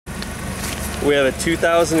We have a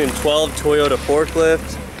 2012 Toyota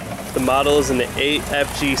Forklift. The model is an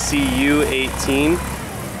 8FGCU18. It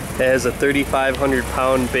has a 3,500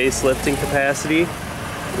 pound base lifting capacity.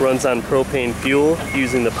 Runs on propane fuel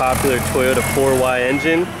using the popular Toyota 4Y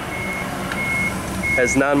engine.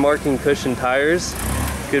 Has non-marking cushion tires.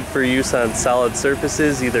 Good for use on solid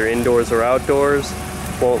surfaces, either indoors or outdoors.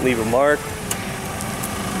 Won't leave a mark.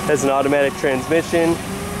 Has an automatic transmission.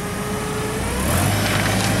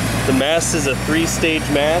 The mast is a 3-stage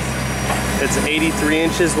mast. It's 83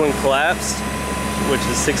 inches when collapsed, which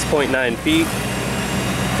is 6.9 feet.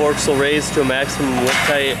 Forks will raise to a maximum lift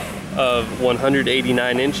height of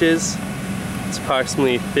 189 inches. It's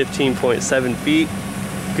approximately 15.7 feet.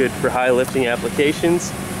 Good for high lifting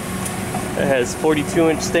applications. It has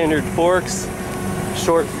 42-inch standard forks,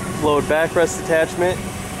 short load backrest attachment.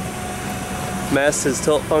 Mast has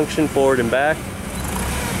tilt function forward and back.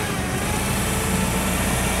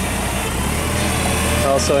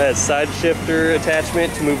 Also has Sideshifter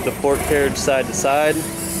attachment to move the fork carriage side to side.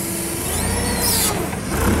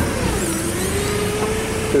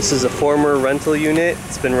 This is a former rental unit.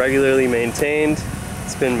 It's been regularly maintained.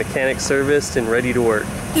 It's been mechanic serviced and ready to work.